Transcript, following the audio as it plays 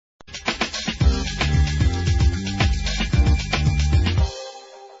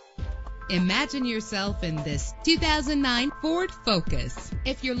Imagine yourself in this 2009 Ford Focus.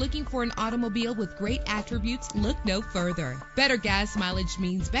 If you're looking for an automobile with great attributes, look no further. Better gas mileage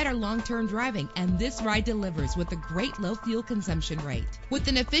means better long-term driving, and this ride delivers with a great low fuel consumption rate. With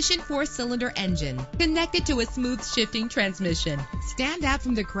an efficient 4-cylinder engine connected to a smooth shifting transmission, stand out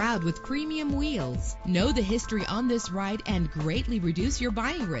from the crowd with premium wheels. Know the history on this ride and greatly reduce your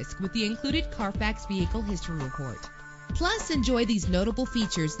buying risk with the included Carfax Vehicle History Report. Plus, enjoy these notable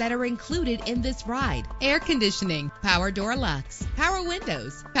features that are included in this ride: air conditioning, power door locks, power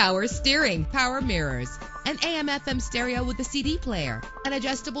windows, power steering, power mirrors, an AM/FM stereo with a CD player, an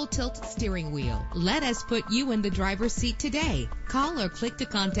adjustable tilt steering wheel. Let us put you in the driver's seat today. Call or click to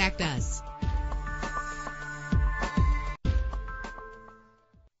contact us.